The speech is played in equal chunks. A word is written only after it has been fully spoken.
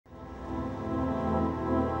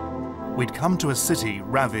We'd come to a city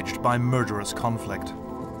ravaged by murderous conflict.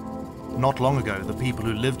 Not long ago, the people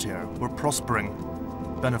who lived here were prospering,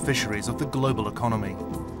 beneficiaries of the global economy.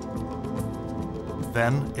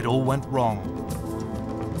 Then it all went wrong.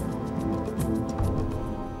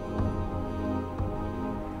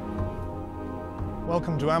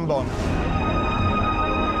 Welcome to Ambon.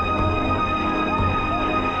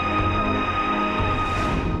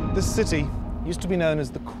 This city used to be known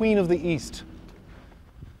as the Queen of the East.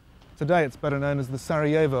 Today it's better known as the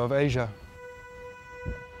Sarajevo of Asia.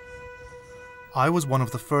 I was one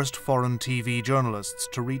of the first foreign TV journalists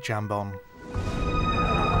to reach Ambon.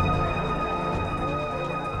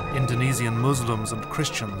 Indonesian Muslims and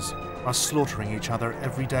Christians are slaughtering each other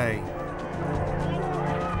every day.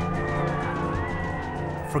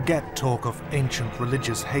 Forget talk of ancient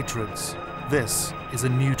religious hatreds. This is a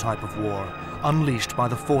new type of war, unleashed by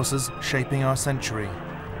the forces shaping our century.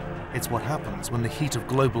 It's what happens when the heat of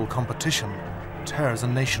global competition tears a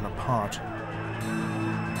nation apart.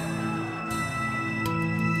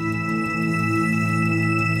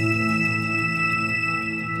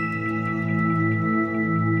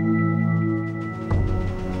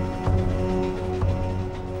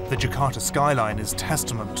 The Jakarta skyline is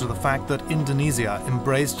testament to the fact that Indonesia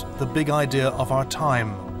embraced the big idea of our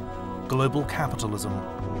time, global capitalism.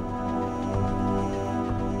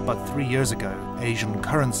 But 3 years ago, Asian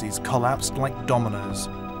currencies collapsed like dominoes.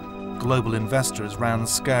 Global investors ran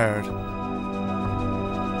scared.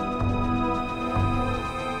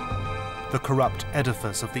 The corrupt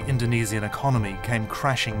edifice of the Indonesian economy came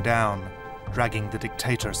crashing down, dragging the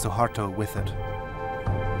dictator Suharto with it.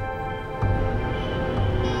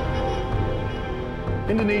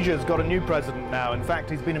 Indonesia's got a new president now. In fact,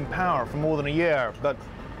 he's been in power for more than a year, but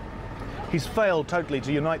he's failed totally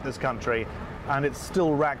to unite this country, and it's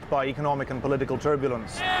still racked by economic and political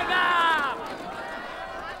turbulence.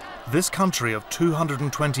 This country of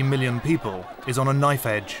 220 million people is on a knife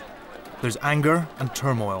edge. There's anger and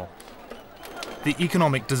turmoil. The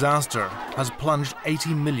economic disaster has plunged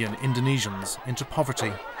 80 million Indonesians into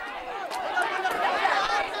poverty.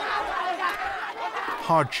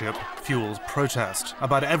 Hardship fuels protest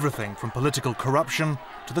about everything from political corruption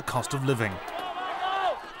to the cost of living.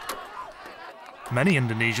 Many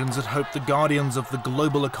Indonesians had hoped the guardians of the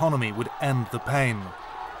global economy would end the pain.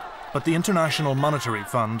 But the International Monetary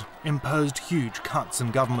Fund imposed huge cuts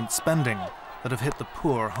in government spending that have hit the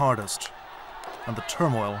poor hardest. And the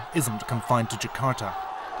turmoil isn't confined to Jakarta.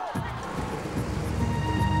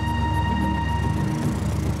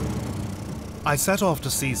 I set off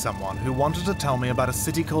to see someone who wanted to tell me about a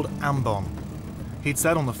city called Ambon. He'd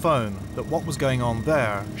said on the phone that what was going on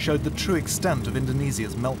there showed the true extent of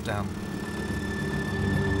Indonesia's meltdown.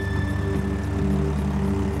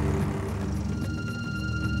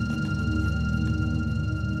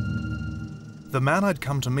 The man I'd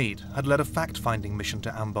come to meet had led a fact-finding mission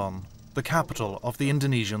to Ambon, the capital of the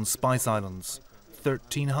Indonesian Spice Islands,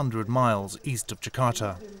 1,300 miles east of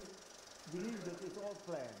Jakarta.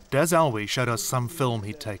 Des Alwi showed us some film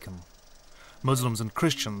he'd taken. Muslims and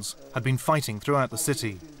Christians had been fighting throughout the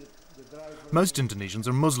city. Most Indonesians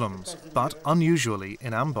are Muslims, but unusually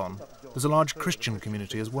in Ambon, there's a large Christian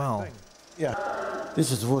community as well. Yeah,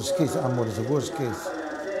 this is the worst case. Ambon is the worst case.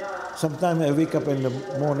 Sometimes I wake up in the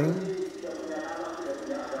morning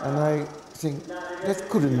and I think, that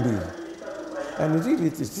couldn't be. And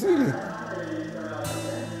it's really.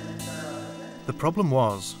 The problem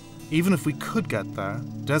was, even if we could get there,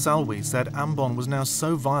 Des Alwi said Ambon was now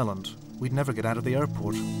so violent we'd never get out of the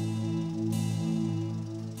airport.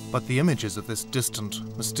 But the images of this distant,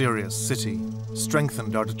 mysterious city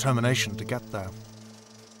strengthened our determination to get there.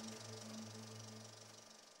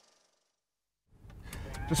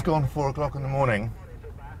 Just gone 4 o'clock in the morning,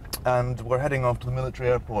 and we're heading off to the military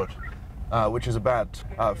airport, which is about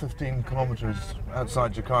 15 kilometers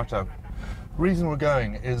outside Jakarta. The reason we're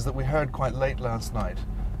going is that we heard quite late last night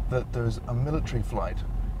that there's a military flight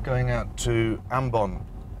going out to Ambon,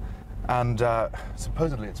 and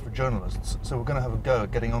supposedly it's for journalists, so we're going to have a go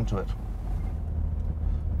at getting onto it.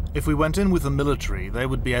 If we went in with the military, they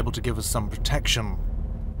would be able to give us some protection.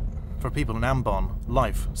 For people in Ambon,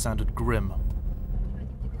 life sounded grim.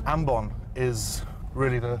 Ambon is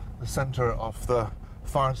really the center of the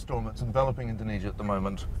firestorm that's enveloping Indonesia at the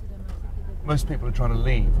moment. Most people are trying to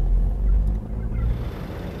leave.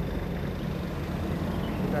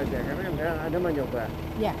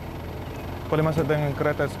 Yeah.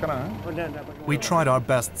 We tried our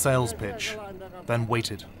best sales pitch, then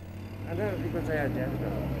waited.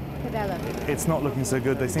 It's not looking so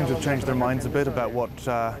good. They seem to have changed their minds a bit about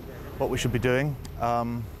what we should be doing.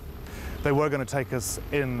 They were going to take us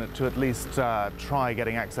in to at least try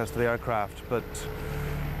getting access to the aircraft, but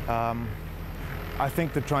I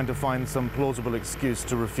think they're trying to find some plausible excuse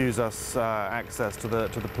to refuse us access to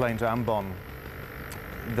the plane to Ambon.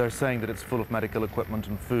 They're saying that it's full of medical equipment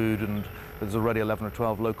and food, and there's already 11 or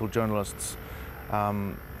 12 local journalists.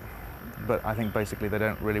 But I think basically they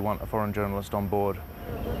don't really want a foreign journalist on board.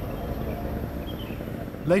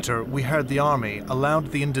 Later, we heard the army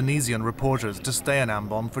allowed the Indonesian reporters to stay in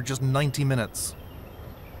Ambon for just 90 minutes.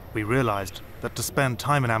 We realized that to spend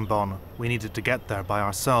time in Ambon, we needed to get there by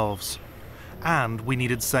ourselves. And we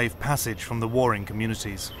needed safe passage from the warring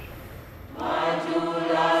communities.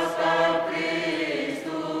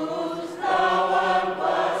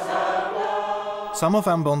 Some of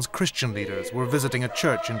Ambon's Christian leaders were visiting a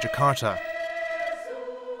church in Jakarta.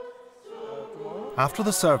 After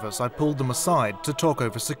the service, I pulled them aside to talk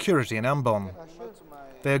over security in Ambon.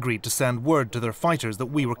 They agreed to send word to their fighters that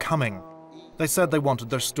we were coming. They said they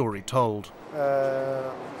wanted their story told.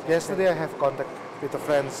 Yesterday I have contact with the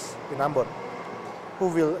friends in Ambon who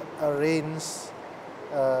will arrange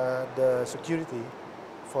the security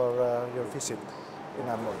for your visit in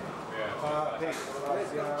Ambon.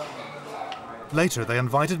 Later, they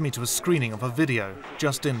invited me to a screening of a video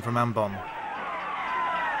just in from Ambon.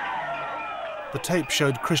 The tape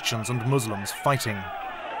showed Christians and Muslims fighting.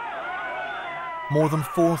 More than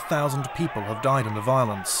 4,000 people have died in the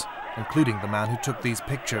violence, including the man who took these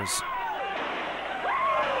pictures.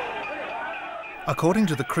 According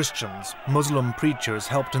to the Christians, Muslim preachers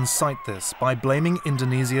helped incite this by blaming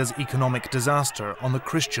Indonesia's economic disaster on the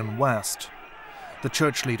Christian West. The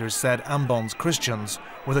church leaders said Ambon's Christians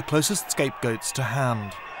were the closest scapegoats to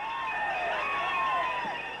hand.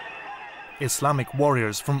 Islamic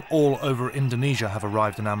warriors from all over Indonesia have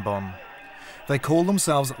arrived in Ambon. They call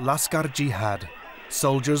themselves Laskar Jihad,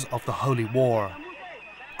 soldiers of the Holy War.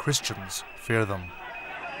 Christians fear them.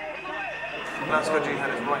 Laskar Jihad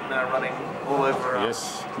is right now running all over.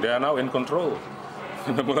 Yes, they are now in control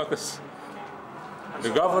in the Moluccas. The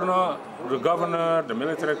governor, the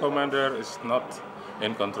military commander is not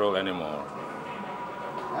in control anymore.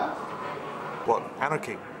 What?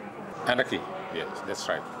 Anarchy? Anarchy, yes, that's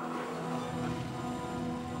right.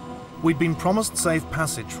 We'd been promised safe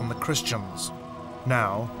passage from the Christians.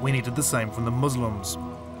 Now, we needed the same from the Muslims.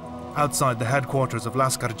 Outside the headquarters of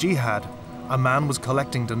Laskar Jihad, a man was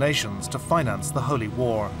collecting donations to finance the Holy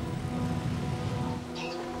War.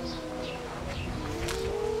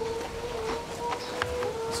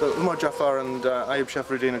 So Umar Jafar and Ayub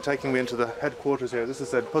Shafruddin are taking me into the headquarters here. This is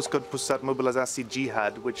the Poskod Pusat Mobilisasi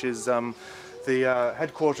Jihad, which is the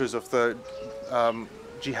headquarters of the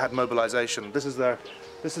Jihad mobilization. This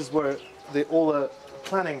is where all the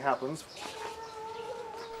planning happens.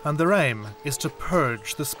 And their aim is to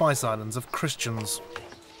purge the Spice Islands of Christians.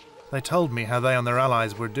 They told me how they and their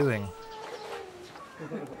allies were doing.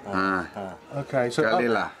 Okay, so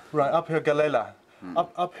up here, Galela.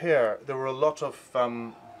 Up here, there were a lot of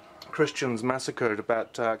Christians massacred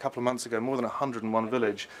about a couple of months ago, more than 100 in one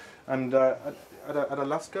village. And ada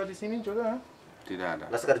Laskar di sini juga? Tidak ada.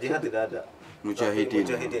 Laskar Jihad tidak ada.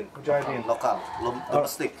 Mujahidin. Lokal,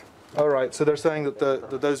 domestic. All right, so they're saying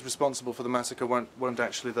that those responsible for the massacre weren't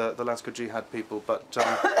actually the Laskar Jihad people, but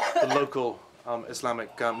the local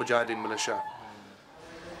Islamic Mujahideen militia.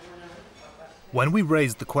 When we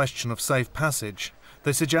raised the question of safe passage,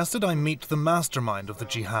 they suggested I meet the mastermind of the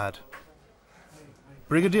jihad.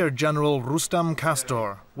 Brigadier General Rustam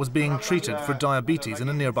Castor was being treated for diabetes in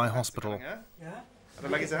a nearby hospital.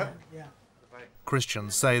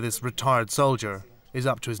 Christians say this retired soldier is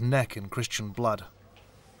up to his neck in Christian blood.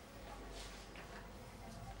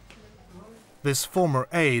 This former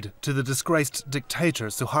aide to the disgraced dictator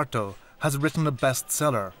Suharto has written a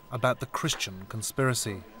bestseller about the Christian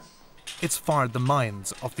conspiracy. It's fired the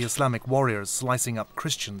minds of the Islamic warriors slicing up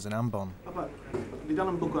Christians in Ambon. Di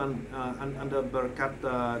dalam buku Anda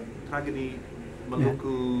berkata tragedi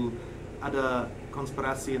Maluku ada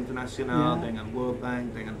konspirasi internasional dengan World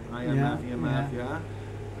Bank, dengan IMF, ya.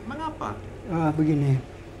 Mengapa? Begini,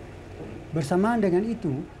 bersamaan dengan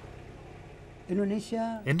itu,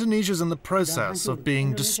 Indonesia's in the process of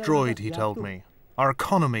being destroyed, he told me. Our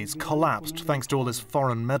economies collapsed thanks to all this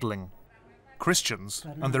foreign meddling. Christians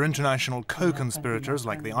and their international co-conspirators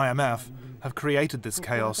like the IMF have created this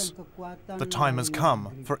chaos. The time has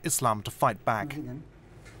come for Islam to fight back.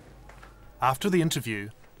 After the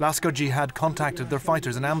interview, Laskar Jihad contacted their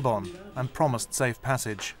fighters in Ambon and promised safe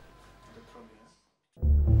passage.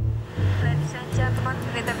 Ladies and gentlemen,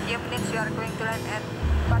 within a few minutes you are going to land at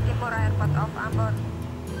Pakipura Airport of Ambon.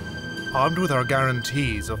 Armed with our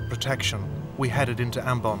guarantees of protection, we headed into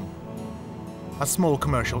Ambon. A small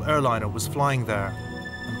commercial airliner was flying there,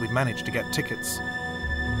 and we'd managed to get tickets.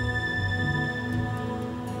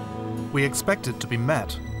 We expected to be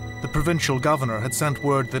met. The provincial governor had sent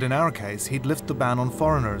word that in our case he'd lift the ban on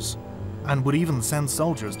foreigners, and would even send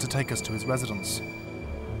soldiers to take us to his residence.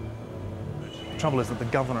 The trouble is that the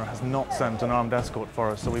governor has not sent an armed escort for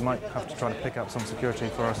us, so we might have to try to pick up some security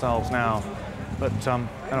for ourselves now. But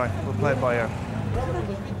anyway, we'll play it by ear.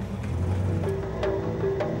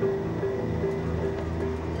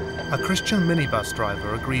 A Christian minibus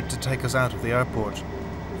driver agreed to take us out of the airport.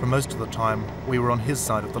 For most of the time, we were on his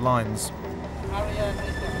side of the lines.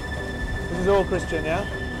 This is all Christian, yeah?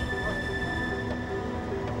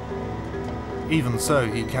 Even so,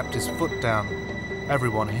 he kept his foot down.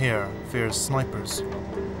 Everyone here fears snipers.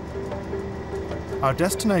 Our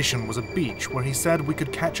destination was a beach where he said we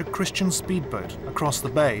could catch a Christian speedboat across the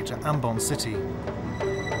bay to Ambon City.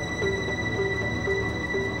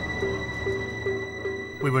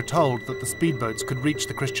 We were told that the speedboats could reach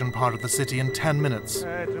the Christian part of the city in 10 minutes.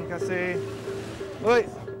 Terima kasih. Oi.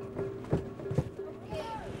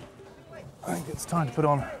 I think it's time to put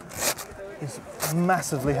on these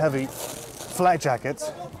massively heavy flak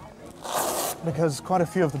jackets because quite a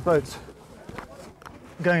few of the boats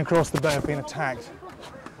going across the bay have been attacked.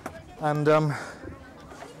 And,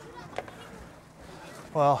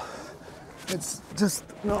 well, it's just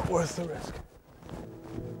not worth the risk.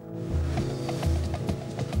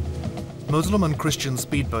 Muslim and Christian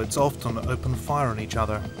speedboats often open fire on each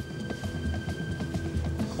other.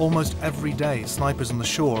 Almost every day, snipers on the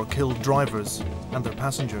shore killed drivers and their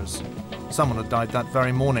passengers. Someone had died that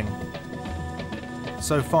very morning.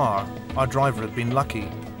 So far, our driver had been lucky,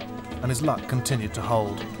 and his luck continued to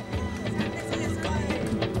hold.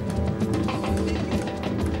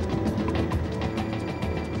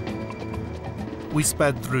 We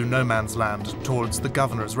sped through no man's land towards the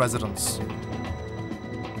governor's residence.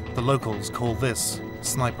 The locals call this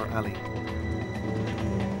Sniper Alley.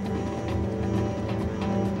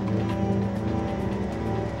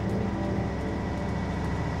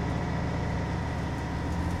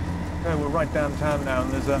 Okay, we're right downtown now,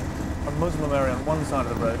 and there's a Muslim area on one side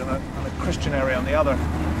of the road and a Christian area on the other.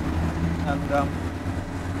 And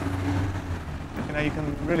you know, you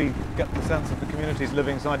can really get the sense of the communities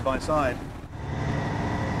living side by side.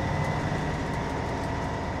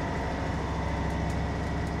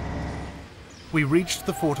 We reached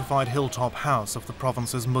the fortified hilltop house of the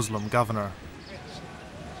province's Muslim governor.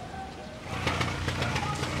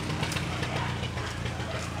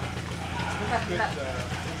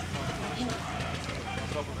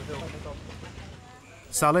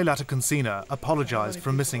 Saleh Latakansina apologized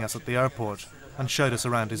for missing us at the airport and showed us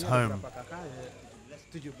around his home.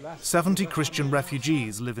 70 Christian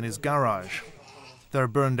refugees live in his garage. Their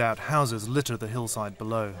burned-out houses litter the hillside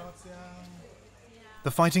below. The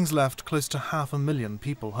fighting's left close to 500,000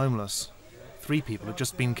 people homeless. 3 people had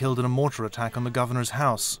just been killed in a mortar attack on the governor's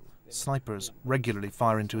house. Snipers regularly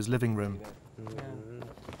fire into his living room.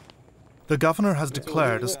 The governor has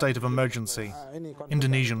declared a state of emergency.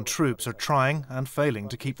 Indonesian troops are trying and failing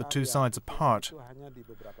to keep the two sides apart.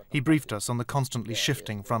 He briefed us on the constantly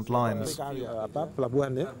shifting front lines. That's the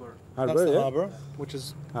harbour, which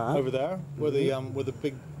is over there, where the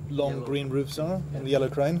big long green roofs are, and the yellow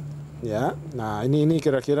crane. Ya, nah ini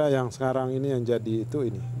kira-kira yang sekarang ini yang jadi itu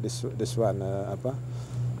ini this one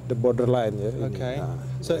the borderline ya. Okay.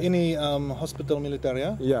 So ini hospital militer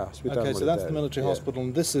ya? Yeah, hospital okay, militer. So that's the military hospital,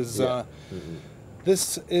 and this is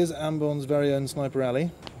this is Ambon's very own Sniper Alley.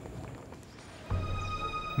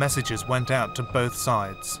 Messages went out to both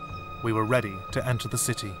sides. We were ready to enter the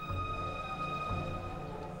city.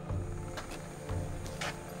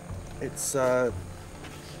 It's 11:10.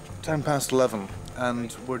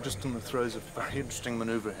 And we're just in the throes of a very interesting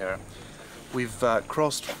manoeuvre here. We've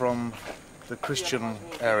crossed from the Christian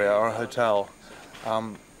area, our hotel,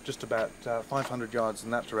 just about 500 yards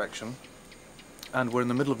in that direction. And we're in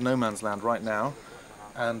the middle of no man's land right now.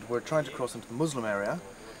 And we're trying to cross into the Muslim area.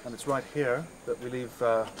 And it's right here that we leave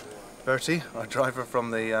Bertie, our driver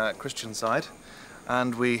from the Christian side.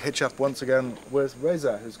 And we hitch up once again with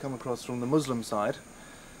Reza, who's come across from the Muslim side.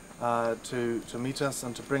 To meet us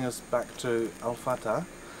and to bring us back to Al Fatah.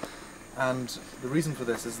 And the reason for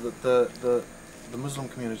this is that the Muslim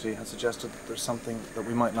community has suggested that there's something that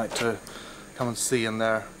we might like to come and see in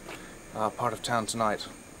their part of town tonight.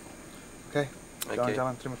 Okay?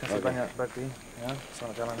 Jalan-jalan, terima kasih banyak Bertie. Ya,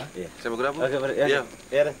 selamat jalan ya. Iya. Saya mau grab. Iya.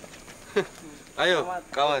 Iya. Ayo,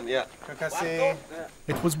 kawan, ya. Terima kasih.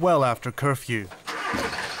 It was well after curfew.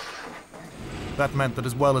 That meant that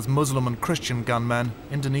as well as Muslim and Christian gunmen,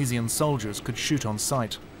 Indonesian soldiers could shoot on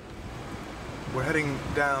sight. We're heading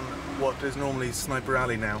down what is normally Sniper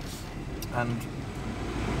Alley now, and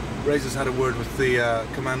Razor's had a word with the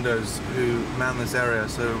commandos who man this area,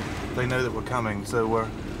 so they know that we're coming, so we're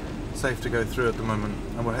safe to go through at the moment,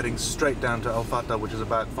 and we're heading straight down to Al Fatah, which is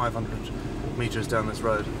about 500 meters down this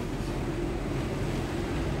road.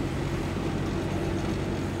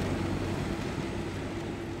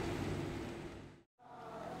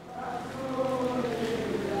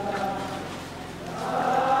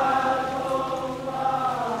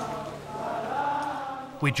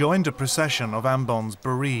 We joined a procession of Ambon's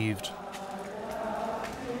bereaved.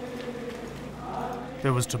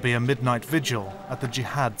 There was to be a midnight vigil at the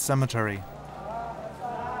Jihad cemetery.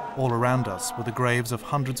 All around us were the graves of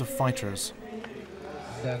hundreds of fighters.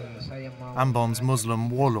 Ambon's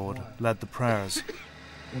Muslim warlord led the prayers.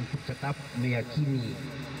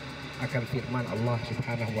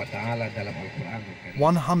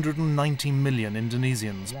 190 million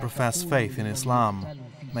Indonesians profess faith in Islam,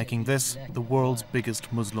 making this the world's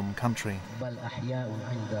biggest Muslim country.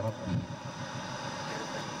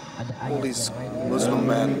 All these Muslim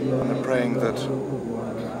men are praying that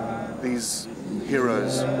these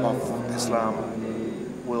heroes of Islam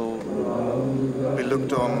will be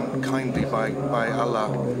looked on kindly by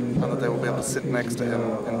Allah, and that they will be able to sit next to him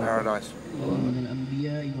in paradise.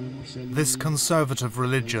 This conservative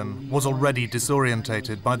religion was already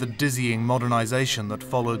disorientated by the dizzying modernization that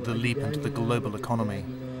followed the leap into the global economy.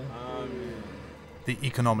 The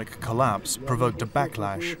economic collapse provoked a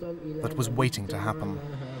backlash that was waiting to happen.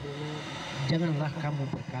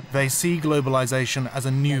 They see globalization as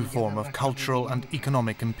a new form of cultural and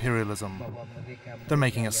economic imperialism. They're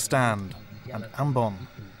making a stand, and Ambon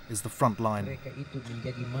is the front line.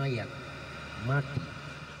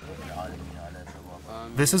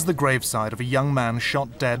 This is the graveside of a young man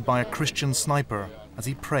shot dead by a Christian sniper as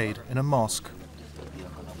he prayed in a mosque.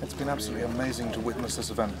 It's been absolutely amazing to witness this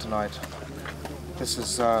event tonight. This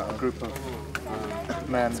is a group of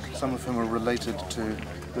men, some of whom are related to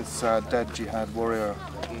this dead jihad warrior.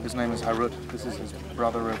 His name is Harut. This is his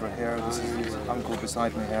brother over here. This is his uncle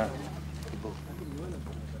beside me here.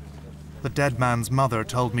 The dead man's mother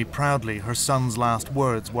told me proudly her son's last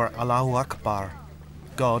words were Allahu Akbar.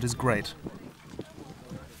 God is great.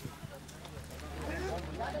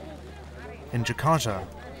 In Jakarta,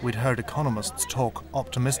 we'd heard economists talk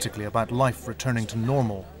optimistically about life returning to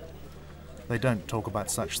normal. They don't talk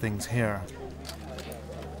about such things here.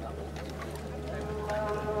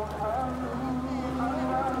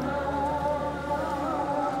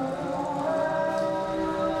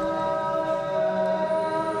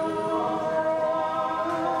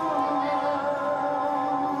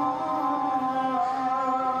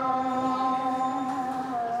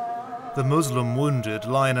 The Muslim wounded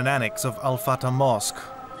lie in an annex of Al Fatah Mosque.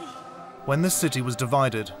 When this city was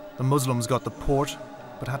divided, the Muslims got the port,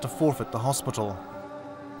 but had to forfeit the hospital.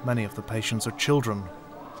 Many of the patients are children.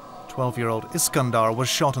 12-year-old Iskandar was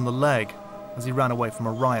shot in the leg as he ran away from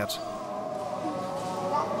a riot.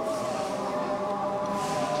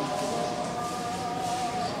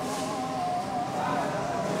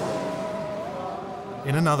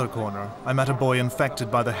 In another corner, I met a boy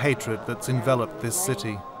infected by the hatred that's enveloped this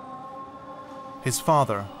city. His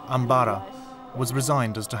father, Ambara, was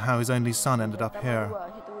resigned as to how his only son ended up here.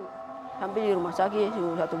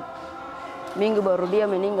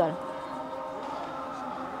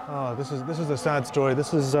 Oh, this is a sad story.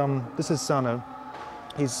 This is Sano.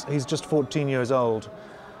 He's just 14 years old,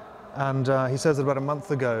 and he says that about a month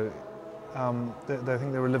ago, they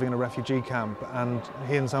think they were living in a refugee camp, and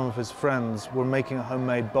he and some of his friends were making a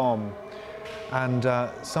homemade bomb, and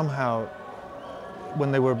somehow,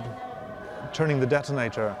 when they were turning the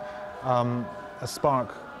detonator, a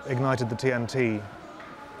spark ignited the TNT,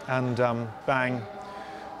 and bang,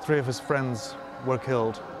 3 of his friends were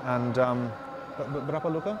killed, and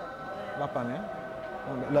berapa luka? 8,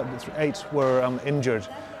 yeah? 8 were injured,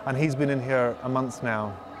 and he's been in here a month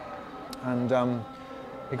now, and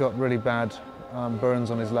he got really bad burns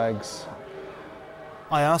on his legs.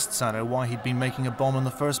 I asked Sano why he'd been making a bomb in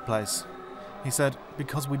the first place. He said,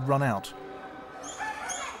 because we'd run out.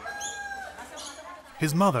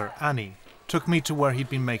 His mother, Annie, took me to where he'd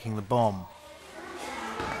been making the bomb.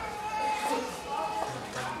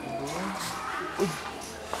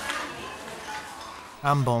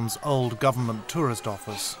 Ambon's old government tourist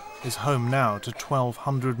office is home now to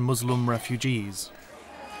 1,200 Muslim refugees.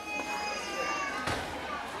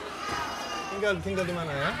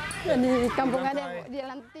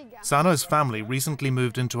 Sano's family recently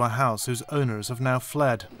moved into a house whose owners have now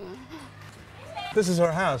fled. This is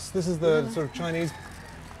her house. This is the sort of Chinese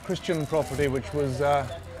Christian property which was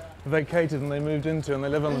vacated and they moved into, and they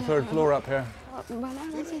live on the 3rd floor up here.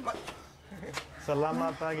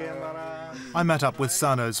 I met up with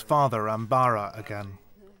Sano's father, Ambara, again.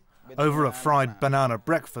 Over a fried banana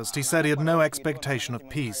breakfast, he said he had no expectation of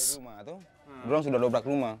peace.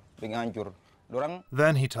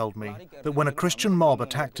 Then he told me that when a Christian mob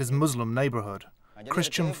attacked his Muslim neighborhood,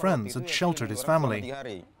 Christian friends had sheltered his family.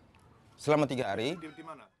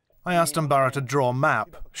 I asked Ambara to draw a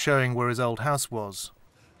map showing where his old house was.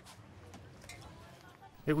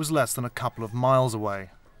 It was less than a couple of miles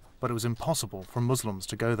away, but it was impossible for Muslims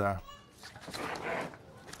to go there.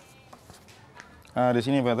 Di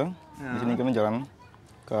sini Pak tuh. Di sini kami jalan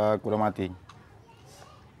ke Kuramati.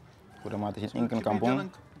 Kuramati ini kan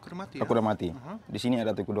kampung Kuramati. Di sini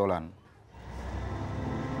ada Tuku Dolan.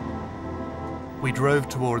 We drove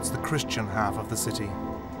towards the Christian half of the city.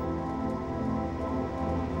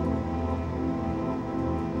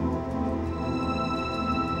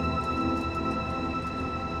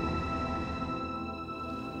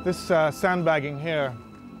 This sandbagging here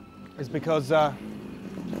is because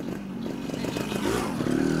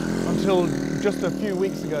until just a few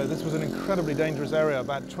weeks ago, this was an incredibly dangerous area.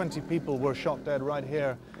 About 20 people were shot dead right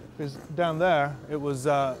here. Because down there, it was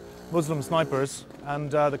Muslim snipers, and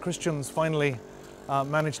the Christians finally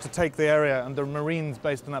managed to take the area, and there are Marines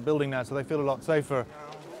based in that building now, so they feel a lot safer.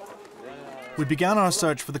 We began our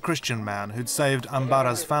search for the Christian man who'd saved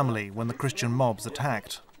Ambara's family when the Christian mobs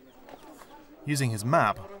attacked. Using his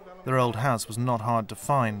map, their old house was not hard to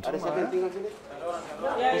find.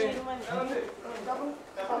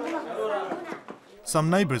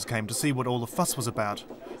 Some neighbors came to see what all the fuss was about.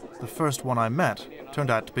 The first one I met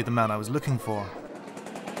turned out to be the man I was looking for.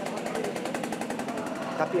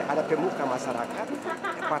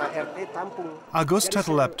 Agus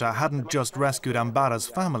Tetelepta hadn't just rescued Ambara's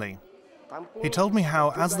family. He told me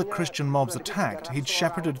how, as the Christian mobs attacked, he'd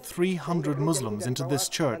shepherded 300 Muslims into this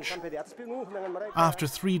church. After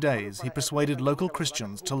 3 days, he persuaded local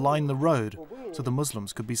Christians to line the road so the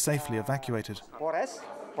Muslims could be safely evacuated.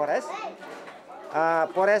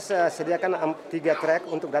 Polres sediakan 3 trek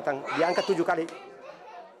untuk datang. Diangkat 7 kali.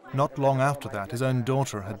 Not long after that, his own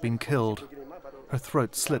daughter had been killed, her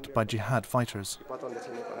throat slit by jihad fighters.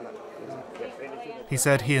 He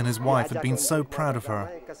said he and his wife had been so proud of her.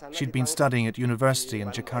 She'd been studying at university in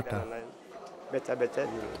Jakarta.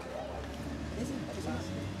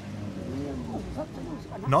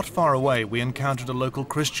 Not far away, we encountered a local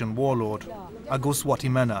Christian warlord, Agus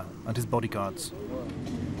Watimena, and his bodyguards.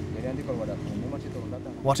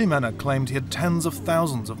 Watimena claimed he had tens of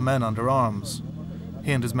thousands of men under arms.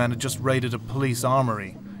 He and his men had just raided a police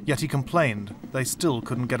armory, yet he complained they still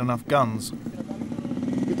couldn't get enough guns.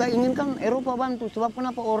 Kita inginkan Eropa bantu, sebab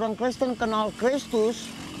kenapa orang Kristen kenal Kristus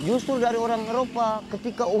justru dari orang Eropa.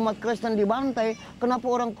 Ketika umat Kristen dibantai, kenapa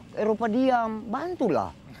orang Eropa diam?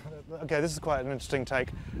 Bantulah. Okay, this is quite an interesting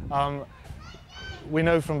take. We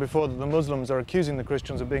know from before that the Muslims are accusing the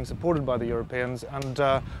Christians of being supported by the Europeans, and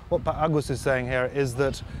what Agus is saying here is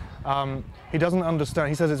that he doesn't understand.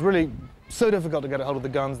 He says it's really so difficult to get a hold of the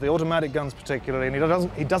guns, the automatic guns particularly, and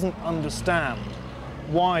he doesn't understand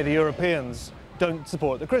why the Europeans don't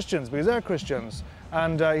support the Christians, because they're Christians.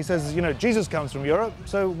 And he says, you know, Jesus comes from Europe,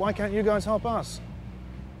 so why can't you guys help us?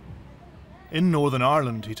 In Northern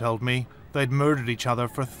Ireland, he told me, they'd murdered each other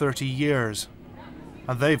for 30 years.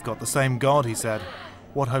 And they've got the same God, he said.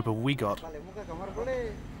 What hope have we got?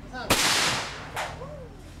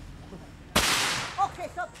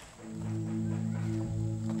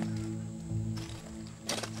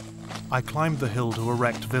 I climbed the hill to a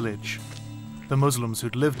wrecked village. The Muslims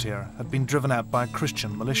who'd lived here had been driven out by a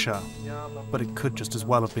Christian militia, but it could just as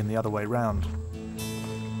well have been the other way round.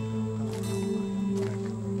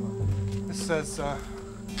 This says,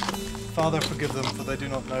 Father, forgive them, for they do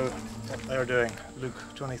not know what they are doing. Luke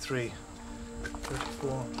 23,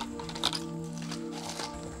 34.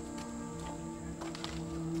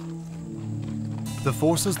 The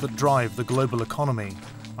forces that drive the global economy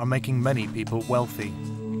are making many people wealthy.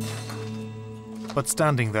 But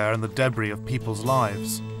standing there in the debris of people's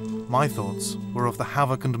lives, my thoughts were of the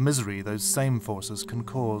havoc and misery those same forces can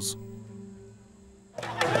cause.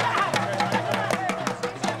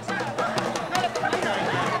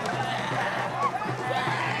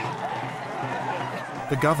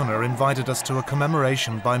 The governor invited us to a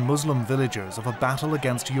commemoration by Muslim villagers of a battle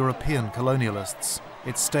against European colonialists.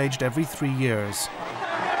 It's staged every 3 years.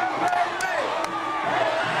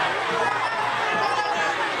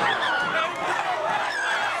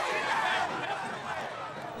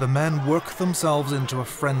 The men work themselves into a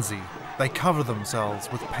frenzy. They cover themselves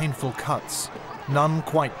with painful cuts, none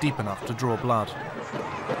quite deep enough to draw blood.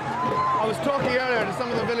 was talking earlier to some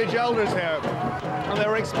of the village elders here, and they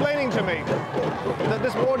were explaining to me that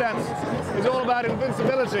this war dance is all about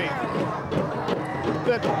invincibility.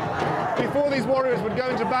 That before these warriors would go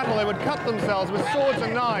into battle, they would cut themselves with swords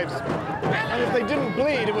and knives, and if they didn't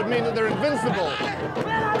bleed, it would mean that they're invincible.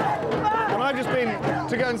 And I've just been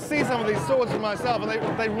to go and see some of these swords for myself, and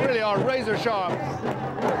they really are razor sharp.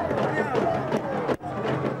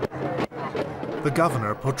 The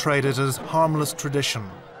governor portrayed it as harmless tradition,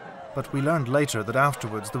 but we learned later that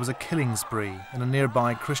afterwards there was a killing spree in a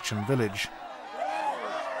nearby Christian village.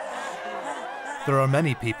 There are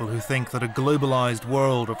many people who think that a globalized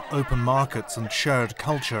world of open markets and shared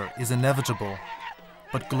culture is inevitable,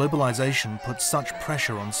 but globalization puts such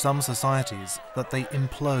pressure on some societies that they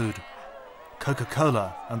implode.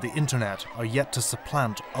 Coca-Cola and the internet are yet to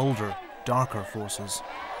supplant older, darker forces.